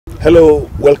Hello,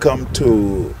 welcome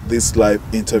to this live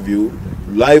interview,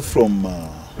 live from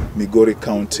Migori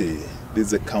County. This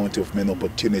is a county of many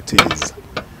opportunities.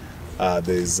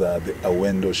 There's the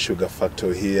Awendo sugar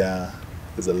factory here.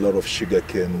 There's a lot of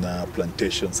sugarcane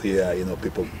plantations here. You know,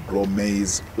 people grow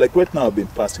maize. Like right now, I've been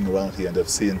passing around here and I've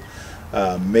seen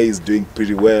maize doing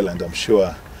pretty well, and I'm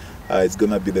sure it's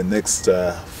going to be the next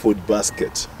food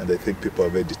basket. And I think people are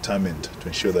very determined to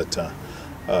ensure that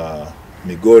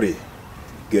Migori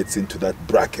gets into that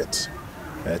bracket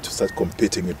to start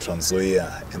competing with Trans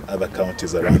Nzoia and other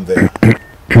counties around there,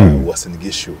 Uasin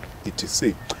Gishu,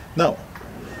 etc. Now,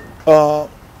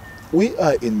 we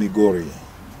are in Migori,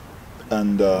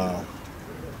 and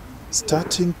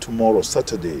starting tomorrow,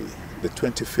 Saturday, the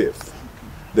 25th,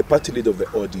 the party leader of the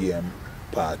ODM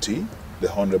party,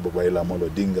 the Honorable Raila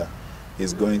Odinga,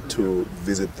 is going to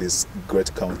visit this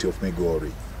great county of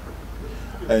Migori.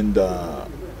 And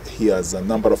he has a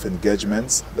number of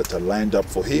engagements that are lined up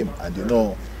for him. And you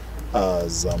know,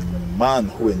 as a man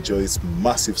who enjoys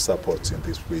massive support in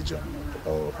this region,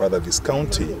 or rather this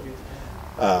county,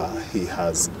 he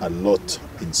has a lot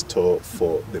in store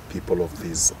for the people of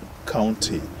this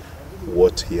county.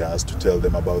 What he has to tell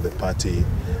them about the party,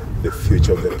 the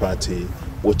future of the party,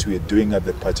 what we are doing at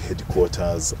the party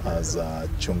headquarters as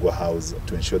Chungwa House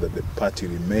to ensure that the party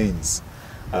remains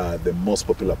the most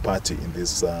popular party in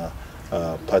this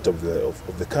part of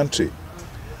the country.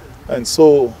 And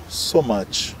so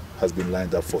much has been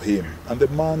lined up for him. And the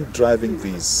man driving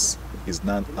this is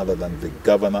none other than the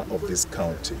governor of this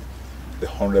county, the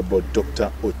Honorable Dr.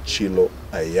 Ochilo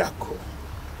Ayacko,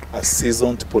 a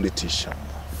seasoned politician,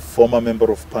 former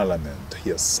member of parliament.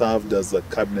 He has served as a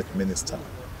cabinet minister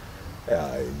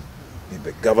in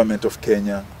the government of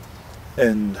Kenya,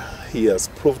 and he has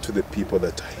proved to the people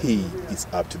that he is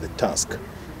up to the task.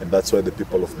 And that's why the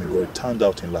people of Migori turned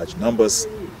out in large numbers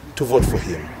to vote for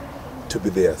him to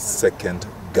be their second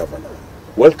governor.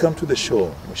 Welcome to the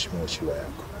show, Mheshimiwa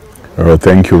Ayacko.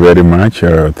 Thank you very much.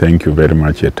 Thank you very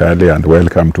much, Etali, and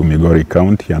welcome to Migori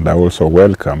County. And I also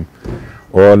welcome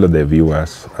all the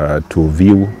viewers to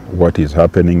view what is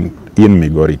happening in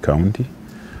Migori County.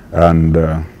 And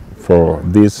for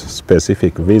this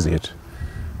specific visit,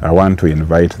 I want to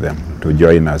invite them to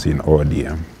join us in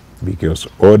ODM, because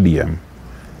ODM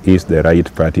is the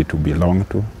right party to belong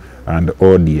to, and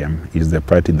ODM is the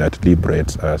party that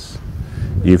liberates us.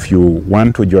 If you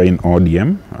want to join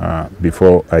ODM,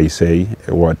 before I say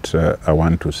what I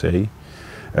want to say,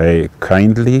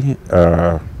 kindly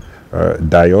dial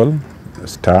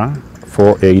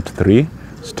 *483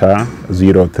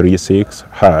 *036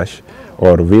 hash,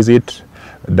 or visit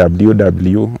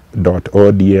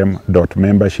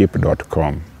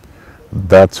www.odm.membership.com.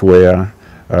 That's where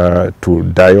to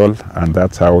dial, and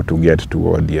that's how to get to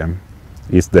ODM.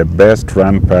 It's the best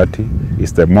run party,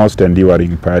 it's the most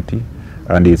enduring party,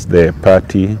 and it's the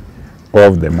party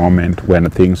of the moment when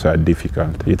things are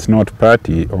difficult. It's not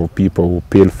party of people who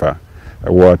pilfer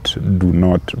what do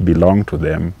not belong to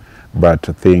them, but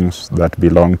things that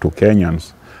belong to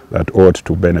Kenyans that ought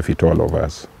to benefit all of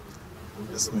us.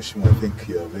 Yes, Mheshimiwa, I think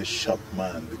you're a very sharp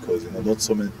man, because you know, not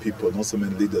so many people, not so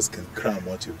many leaders can cram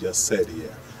what you've just said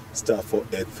here.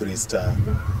 *483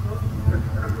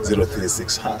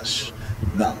 *036 hash.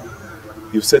 Now,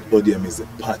 you've said ODM is a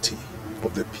party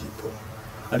of the people.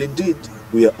 And indeed,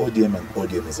 we are ODM, and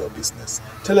ODM is our business.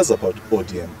 Tell us about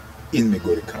ODM in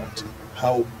Migori County.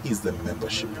 How is the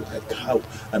membership like?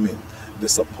 The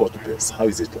support base, how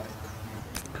is it like?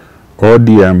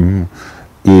 ODM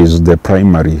is the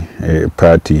primary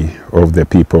party of the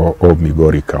people of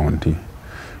Migori County.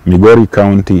 Migori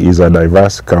County is a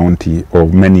diverse county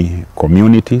of many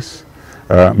communities,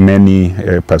 many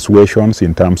persuasions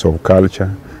in terms of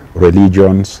culture,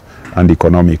 religions, and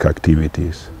economic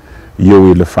activities. You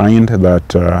will find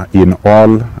that in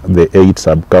all the 8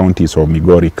 sub-counties of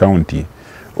Migori County,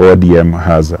 ODM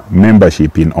has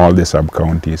membership in all the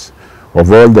sub-counties.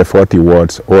 Of all the 40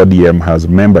 wards, ODM has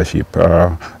membership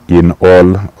in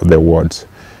all the wards.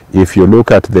 If you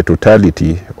look at the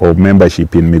totality of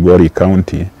membership in Migori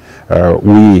County,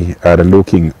 we are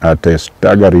looking at a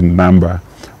staggering number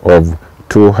of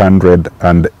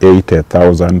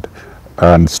 280,000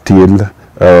 and still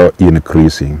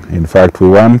increasing. In fact, we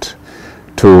want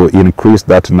to increase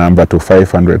that number to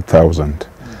 500,000.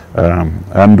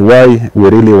 And why we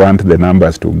really want the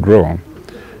numbers to grow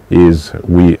is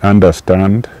we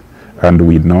understand and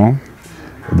we know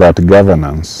that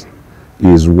governance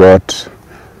is what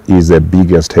is the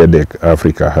biggest headache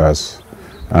Africa has.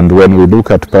 And when we look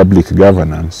at public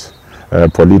governance,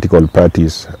 political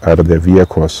parties are the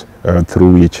vehicles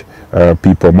through which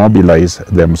people mobilize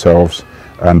themselves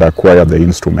and acquire the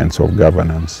instruments of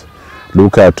governance.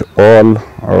 Look at all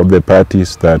of the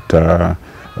parties that are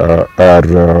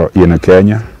in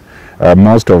Kenya.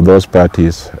 Most of those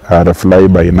parties are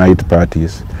fly-by-night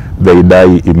parties. They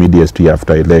die immediately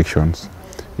after elections.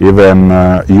 Even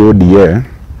UDA,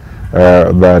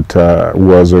 that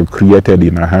was created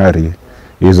in a hurry,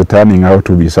 is turning out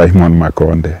to be Simon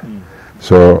Makonde.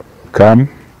 So come,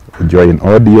 join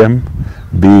ODM,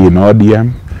 be in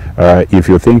ODM. If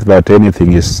you think that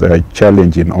anything is a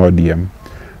challenge in ODM,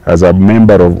 as a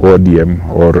member of ODM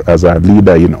or as a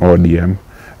leader in ODM,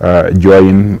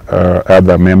 join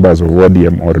other members of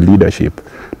ODM or leadership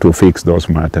to fix those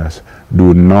matters.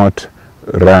 Do not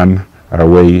run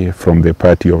away from the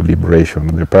Party of Liberation,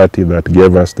 the party that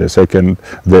gave us the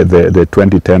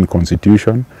 2010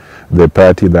 Constitution, the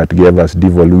party that gave us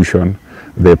devolution,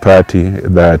 the party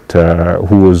that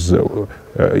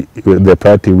the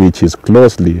party which is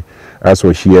closely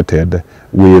associated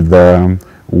with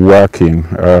working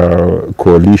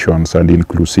coalitions and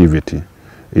inclusivity.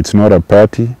 It's not a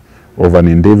party of an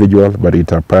individual, but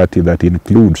it's a party that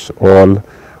includes all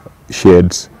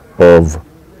shades of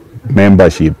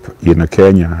membership in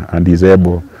Kenya and is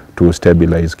able to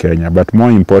stabilize Kenya. But more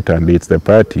importantly, it's the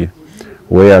party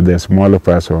where the small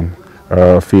person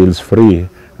feels free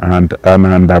and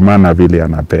anaandamana vile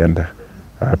anapenda.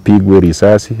 Apigwe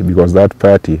risasi, because that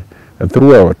party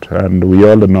throughout, and we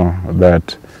all know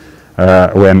that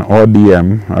when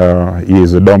ODM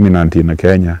is dominant in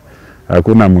Kenya,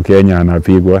 hakuna Mkenya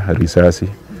anapigwa risasi,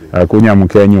 hakuna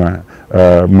Mkenya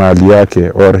mali yake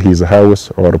or his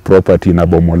house or property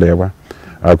inabomolewa,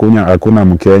 hakuna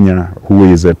Mkenya who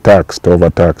is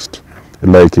overtaxed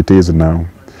like it is now,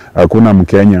 hakuna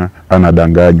Mkenya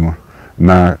anadanganywa.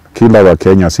 Na kila wa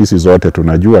Kenya sisi zote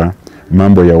tunajua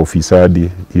mambo ya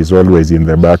ufisadi is always in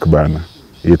the back burner.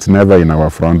 It's never in our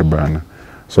front burner.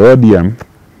 So ODM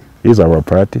is our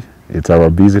party, it's our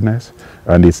business,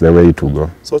 and it's the way to go.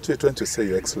 So what we're trying to say,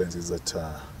 Your Excellency, is that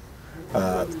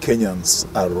Kenyans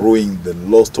are ruining the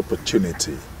lost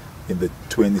opportunity in the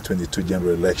 2022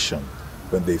 general election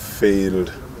when they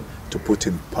failed to put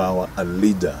in power a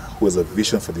leader who has a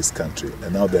vision for this country,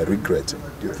 and now they're regretting.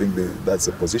 Do you think that's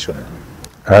the position?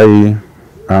 I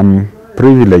am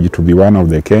privileged to be one of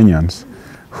the Kenyans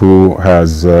who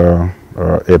has a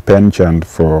penchant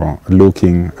for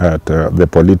looking at the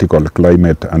political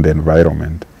climate and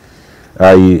environment.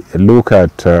 I look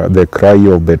at the cry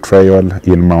of betrayal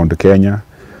in Mount Kenya,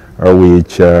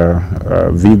 which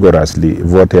vigorously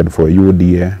voted for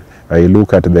UDA. I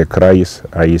look at the cries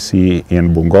I see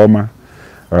in Bungoma,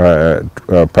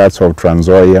 parts of Trans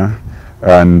Nzoia,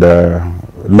 and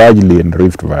largely in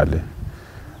Rift Valley.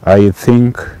 I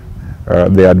think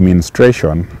the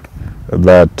administration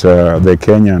that the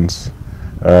Kenyans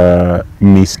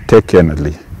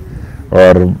mistakenly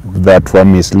or that were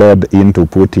misled into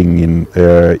putting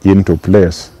into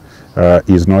place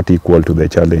is not equal to the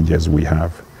challenges we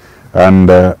have.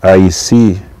 And I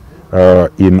see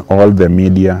in all the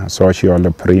media,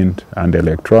 social, print, and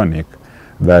electronic,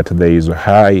 that there is a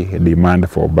high demand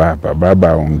for Baba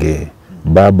Onge.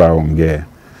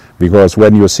 Because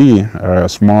when you see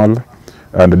small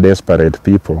and desperate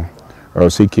people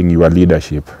seeking your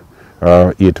leadership,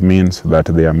 it means that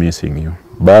they are missing you.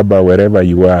 Baba, wherever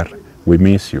you are, we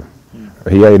miss you.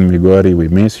 Here in Migori, we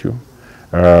miss you.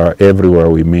 Everywhere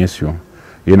we miss you.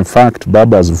 In fact,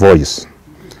 Baba's voice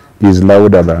is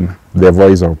louder than the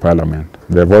voice of Parliament.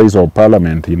 The voice of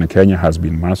Parliament in Kenya has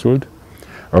been muzzled.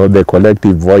 The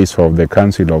collective voice of the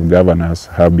Council of Governors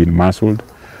have been muzzled.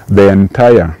 The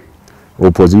entire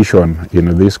opposition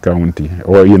in this county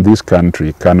or in this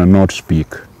country cannot speak.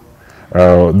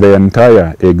 The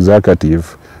entire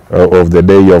executive of the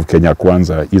day of Kenya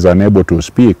Kwanza is unable to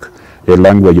speak a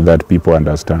language that people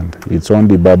understand. It's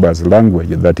only Baba's language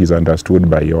that is understood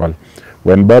by all.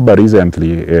 When Baba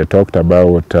recently talked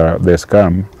about the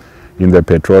scam in the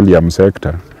petroleum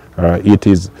sector, it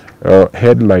is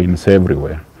headlines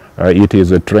everywhere. It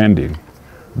is trending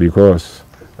because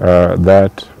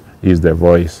that is the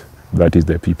voice, that is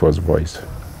the people's voice.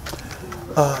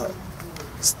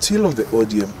 Still on the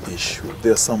ODM issue,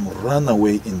 there are some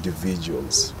runaway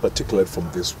individuals, particularly from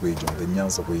this region, the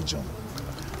Nyanza region,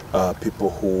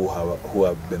 people who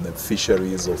are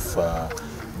beneficiaries of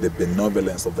the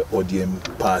benevolence of the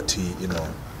ODM party, you know,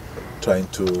 trying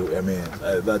to, I mean,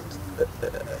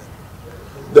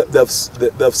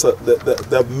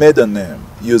 they've made a name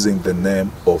using the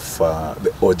name of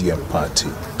the ODM party.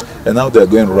 And now they're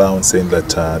going around saying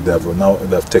that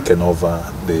they've taken over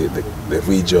the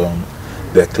region.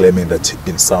 They're claiming that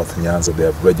in South Nyanza they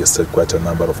have registered quite a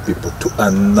number of people to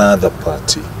another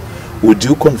party. Would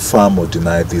you confirm or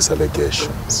deny these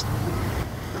allegations?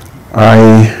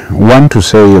 I want to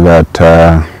say that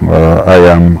I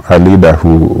am a leader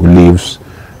who lives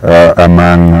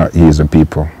among his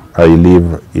people. I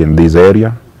live in this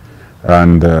area,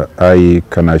 and I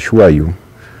can assure you,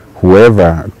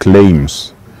 whoever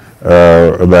claims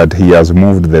that he has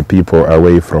moved the people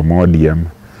away from ODM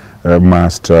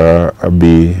must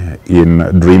be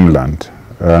in dreamland.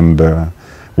 And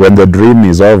when the dream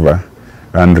is over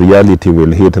and reality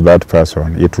will hit that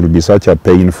person, it will be such a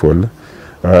painful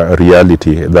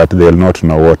reality that they'll not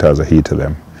know what has hit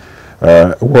them.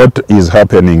 What is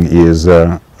happening is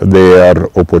they are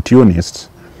opportunists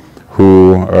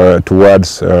who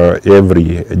towards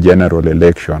every general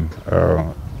election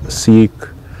seek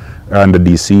and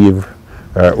deceive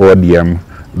ODM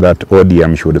that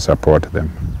ODM should support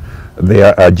them.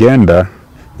 Their agenda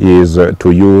is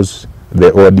to use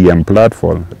the ODM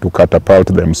platform to catapult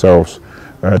themselves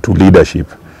to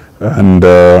leadership. And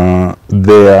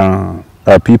there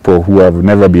are people who have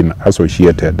never been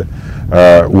associated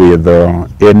with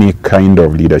any kind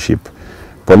of leadership.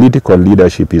 Political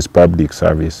leadership is public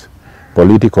service.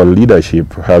 Political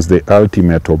leadership has the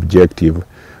ultimate objective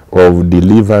of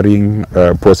delivering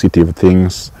positive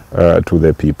things to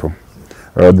the people.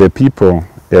 The people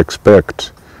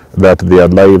expect that their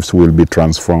lives will be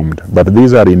transformed, but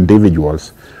these are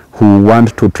individuals who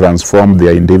want to transform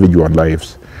their individual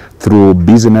lives through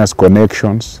business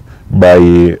connections, by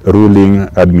ruling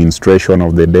administration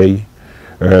of the day,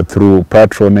 through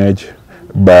patronage,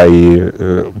 by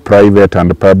private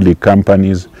and public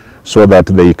companies, so that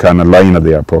they can line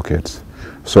their pockets.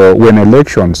 So when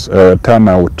elections turn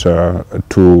out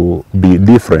to be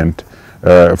different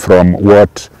from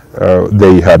what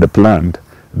they had planned,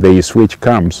 they switch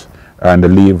camps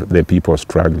and leave the people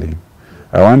struggling.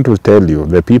 I want to tell you,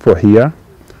 the people here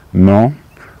know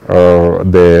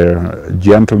the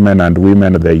gentlemen and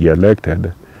women they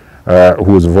elected,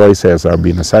 whose voices have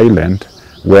been silent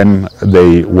when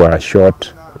they were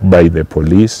shot by the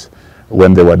police,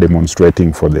 when they were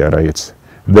demonstrating for their rights.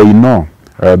 They know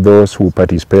those who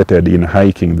participated in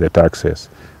hiking the taxes.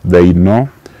 They know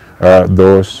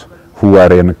those who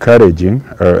are encouraging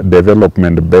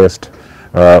development based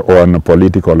on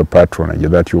political patronage,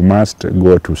 that you must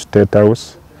go to State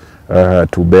House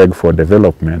to beg for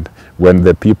development when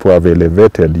the people have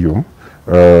elevated you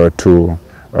to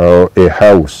a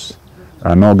house,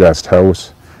 an august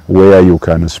house, where you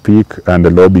can speak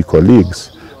and lobby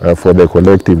colleagues for the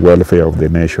collective welfare of the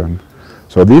nation.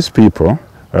 So these people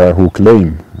who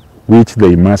claim, which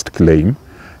they must claim,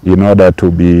 in order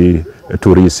to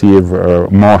receive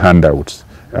more handouts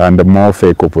and more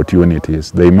fake opportunities,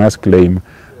 they must claim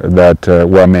that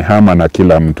wamehama na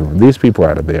kila mtu. These people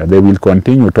are there. They will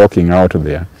continue talking out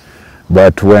there.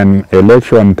 But when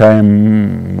election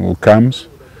time comes,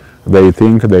 they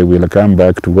think they will come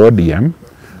back to ODM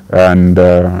and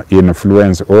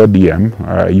influence ODM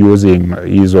using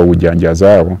hizo ujanja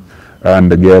zao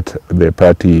and get the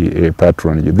party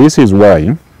patronage. This is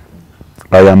why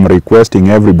I am requesting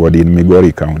everybody in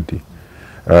Migori County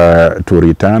to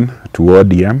return to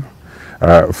ODM,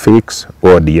 fix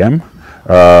ODM,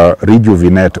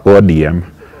 rejuvenate ODM,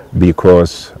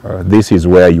 because this is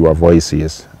where your voice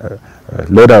is.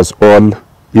 Let us all,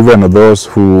 even those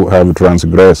who have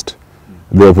transgressed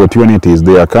the opportunities,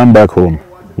 they are come back home.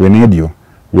 We need you.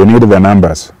 We need the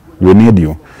numbers. We need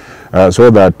you. So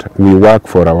that we work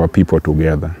for our people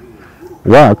together.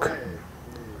 Work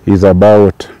is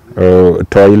about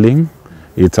toiling,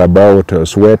 it's about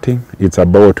sweating, it's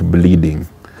about bleeding.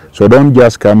 So don't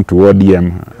just come to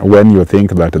ODM when you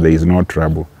think that there is no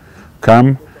trouble.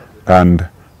 Come and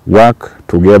work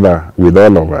together with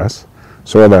all of us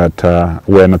so that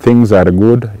when things are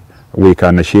good, we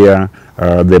can share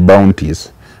the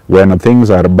bounties. When things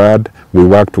are bad, we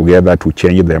work together to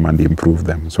change them and improve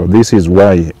them. So this is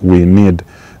why we need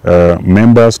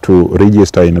members to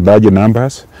register in large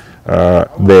numbers.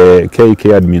 The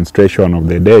KK administration of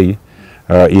the day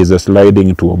is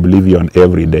sliding to oblivion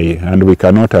every day, and we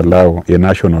cannot allow a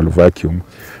national vacuum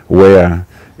where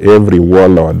every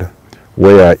warlord,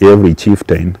 where every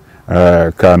chieftain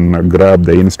can grab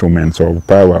the instruments of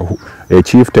power. A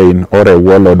chieftain or a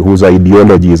warlord whose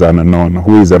ideology is unknown,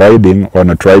 who is riding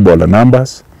on tribal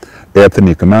numbers,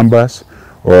 ethnic numbers,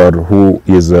 or who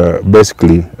is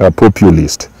basically a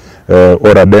populist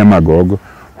or a demagogue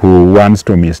who wants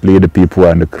to mislead people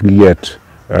and create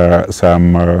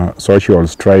some social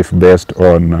strife based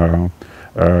on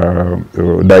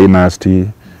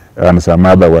dynasty and some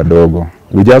other wadogo.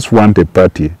 We just want a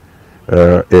party,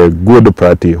 a good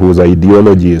party whose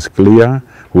ideology is clear,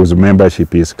 whose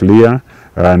membership is clear,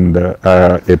 and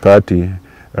a party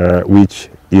which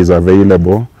is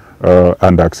available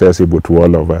and accessible to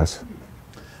all of us.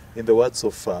 In the words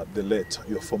of the late,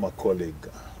 your former colleague,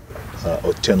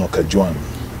 Otieno Kajwang,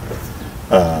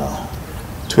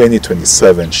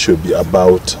 2027 should be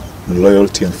about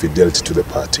loyalty and fidelity to the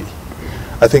party.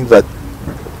 I think that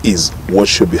is what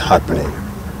should be happening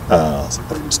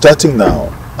starting now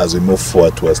as we move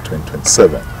forward towards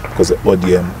 2027, because the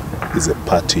ODM is a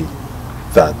party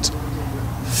that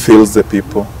feels the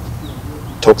people,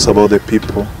 talks about the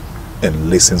people, and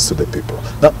listens to the people.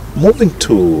 Now, moving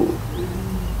to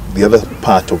the other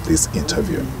part of this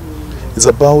interview is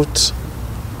about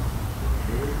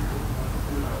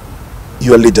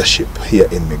your leadership here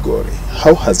in Migori.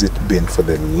 How has it been for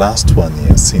the last 1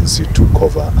 year since you took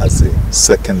over as the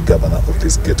second governor of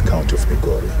this great county of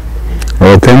Migori?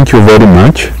 Well, thank you very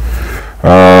much.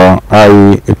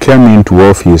 I came into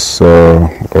office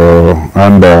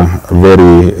under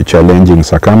very challenging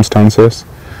circumstances.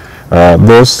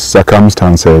 Those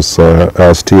circumstances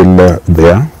are still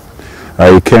there.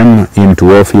 I came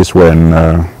into office when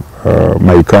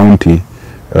my county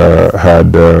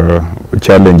had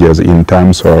challenges in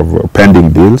terms of pending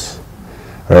bills.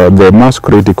 The most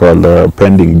critical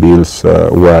pending bills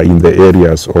were in the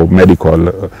areas of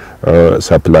medical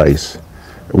supplies.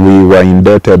 We were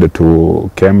indebted to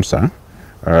KEMSA,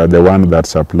 the one that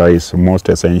supplies most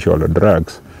essential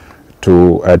drugs,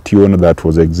 to a tune that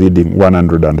was exceeding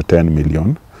 110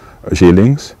 million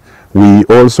shillings. We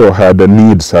also had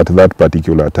needs at that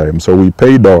particular time, so we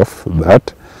paid off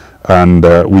that, and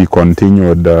we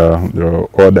continued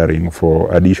ordering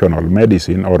for additional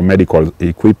medicine or medical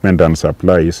equipment and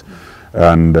supplies,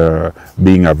 and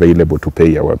being available to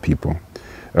pay our people.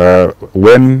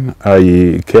 When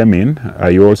I came in,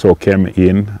 I also came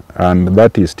in, and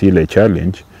that is still a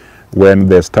challenge, when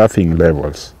the staffing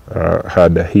levels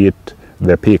had hit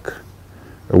the peak.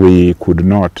 We could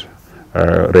not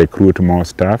recruit more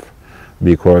staff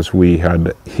because we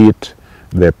had hit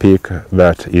the peak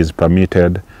that is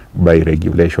permitted by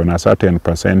regulation. A certain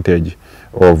percentage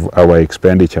of our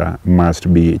expenditure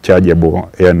must be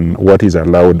chargeable in what is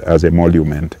allowed as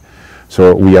emolument.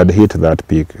 So we had hit that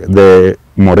peak. The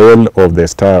morale of the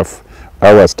staff,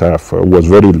 our staff, was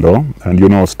very low, and you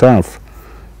know, staff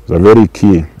is very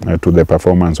key to the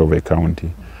performance of a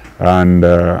county. And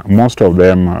most of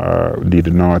them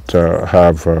did not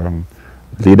have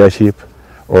leadership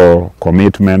or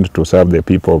commitment to serve the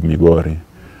people of Migori.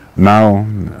 Now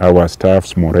our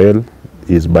staff's morale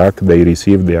is back. They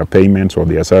receive their payments or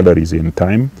their salaries in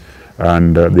time,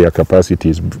 and their capacity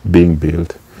is being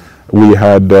built. We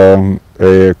had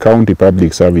a county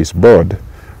public service board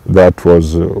that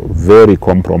was very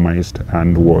compromised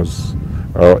and was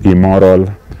immoral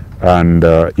and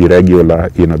irregular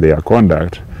in their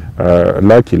conduct.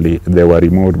 Luckily, they were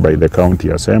removed by the county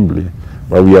assembly,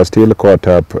 but we are still caught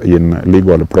up in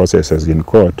legal processes in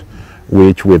court,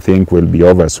 which we think will be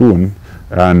over soon.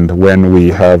 And when we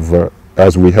have,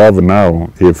 as we have now,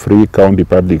 a free county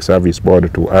public service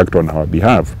board to act on our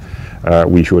behalf,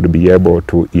 we should be able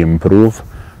to improve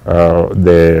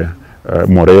the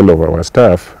morale of our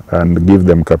staff and give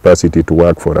them capacity to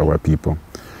work for our people.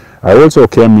 I also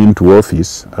came into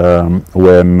office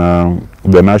when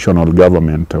the national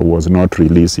government was not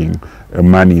releasing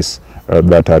monies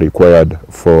that are required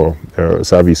for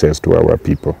services to our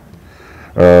people.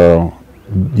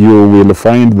 You will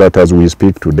find that as we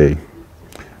speak today,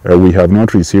 we have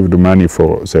not received money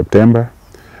for September,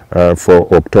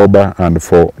 for October, and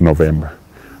for November.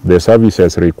 The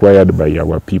services required by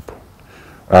our people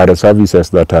are services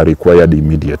that are required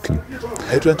immediately.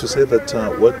 I trying to say that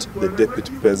what the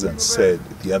Deputy President said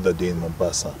the other day in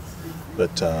Mombasa,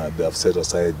 that they have set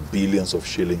aside billions of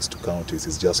shillings to counties,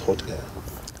 is just hot air.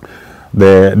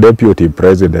 The Deputy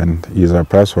President is a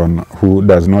person who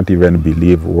does not even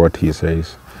believe what he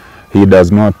says. He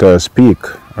does not speak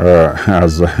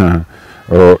as a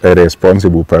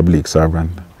responsible public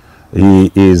servant.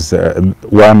 He is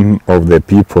one of the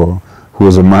people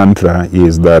whose mantra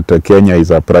is that Kenya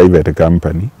is a private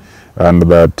company, and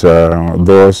that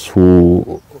those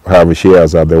who have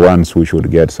shares are the ones who should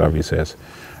get services.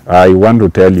 I want to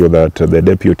tell you that the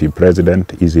Deputy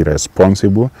President is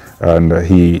irresponsible, and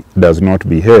he does not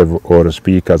behave or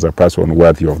speak as a person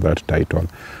worthy of that title.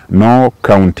 No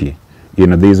county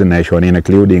in this nation,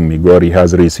 including Migori,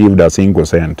 has received a single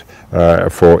cent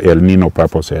for El Nino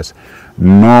purposes.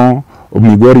 No,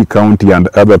 Migori County and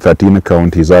other 13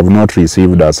 counties have not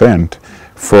received a cent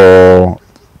for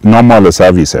normal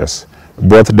services,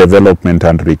 both development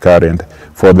and recurrent,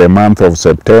 for the month of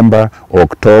September,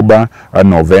 October, and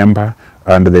November,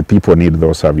 and the people need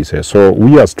those services. So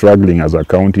we are struggling as a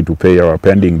county to pay our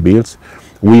pending bills,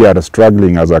 we are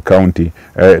struggling as a county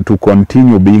to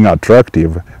continue being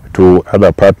attractive to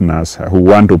other partners who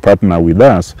want to partner with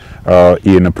us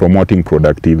in promoting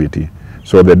productivity.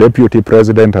 So the Deputy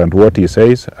President and what he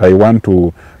says, I want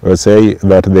to say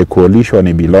that the coalition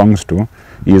he belongs to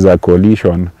is a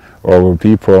coalition of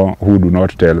people who do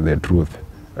not tell the truth.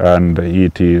 And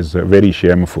it is very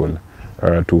shameful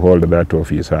to hold that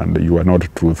office, and you are not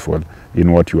truthful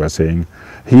in what you are saying.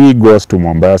 He goes to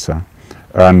Mombasa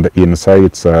and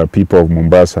incites people of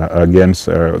Mombasa against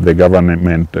the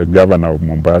governor of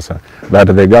Mombasa,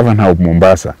 that the governor of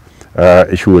Mombasa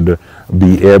should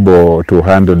be able to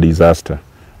handle disaster.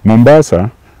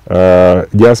 Mombasa,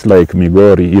 just like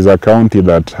Migori, is a county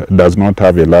that does not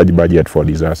have a large budget for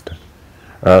disaster.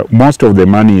 Most of the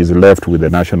money is left with the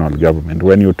national government.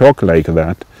 When you talk like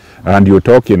that, and you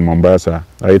talk in Mombasa,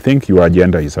 I think your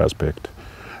agenda is suspect.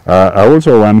 I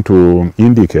also want to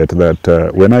indicate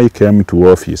that when I came to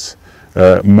office,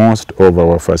 most of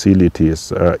our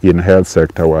facilities in health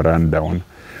sector were run down.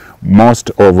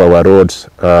 Most of our roads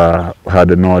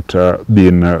had not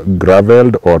been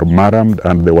gravelled or marramed,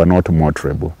 and they were not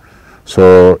motorable.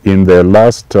 So in the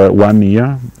last 1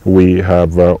 year, we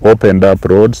have opened up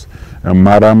roads,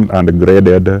 marramed and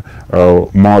graded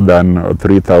more than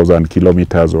 3,000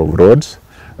 kilometers of roads.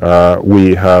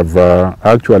 We have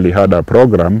actually had a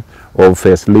program of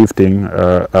facelifting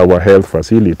our health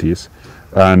facilities,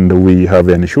 and we have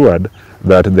ensured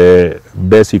that the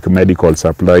basic medical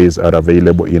supplies are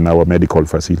available in our medical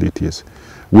facilities.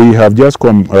 We have just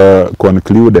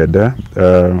concluded,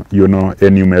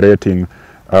 enumerating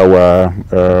our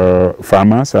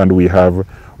farmers, and we have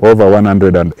over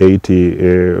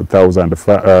 180,000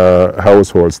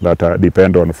 households that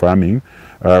depend on farming,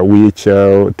 which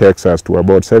takes us to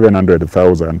about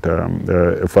 700,000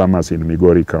 farmers in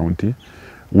Migori County.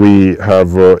 We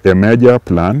have a major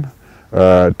plan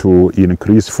to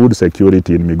increase food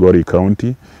security in Migori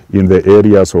County in the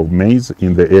areas of maize,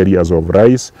 in the areas of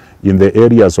rice, in the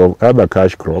areas of other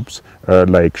cash crops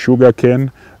like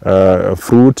sugarcane,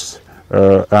 fruits,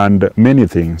 and many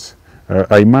things.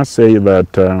 I must say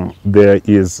that there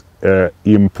is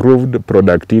improved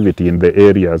productivity in the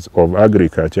areas of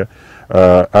agriculture,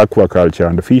 aquaculture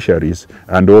and fisheries,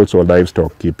 and also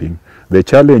livestock keeping. The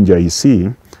challenge I see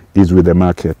is with the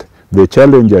market. The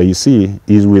challenge I see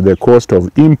is with the cost of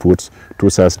inputs to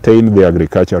sustain the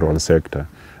agricultural sector.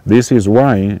 This is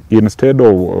why, instead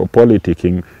of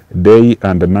politicking day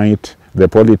and night the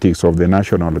politics of the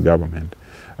national government,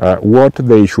 what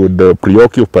they should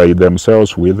preoccupy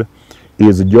themselves with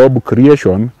is job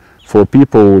creation for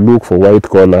people who look for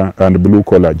white-collar and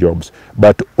blue-collar jobs,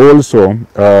 but also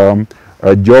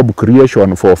a job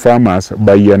creation for farmers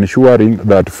by ensuring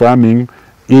that farming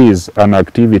is an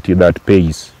activity that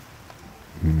pays.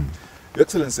 Your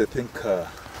Excellency, I think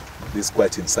this is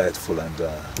quite insightful, and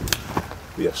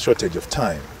we have shortage of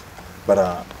time.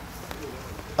 But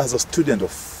as a student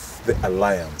of the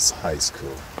Alliance High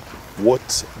School,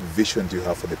 what vision do you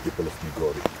have for the people of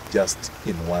Migori? Just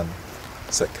in 1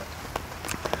 second.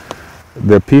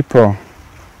 The people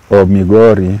of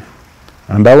Migori,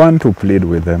 and I want to plead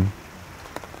with them,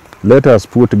 let us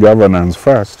put governance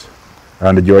first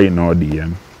and join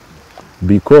ODM,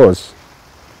 because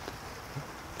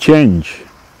change,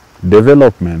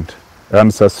 development,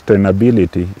 and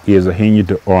sustainability is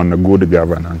hinged on good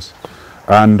governance.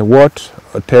 And what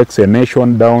takes a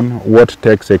nation down, what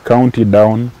takes a county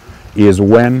down, is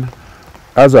when,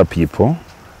 as a people,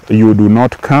 you do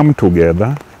not come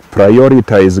together,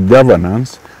 prioritize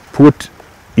governance, put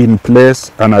in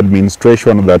place an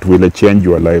administration that will change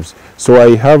your lives. So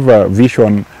I have a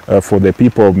vision for the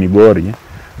people of Migori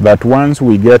that once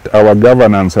we get our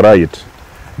governance right,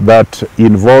 that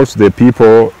involves the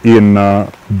people in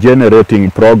generating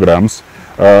programs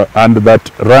and that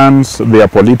runs their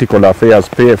political affairs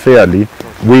fairly,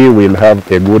 we will have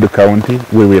a good county,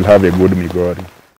 we will have a good Migori.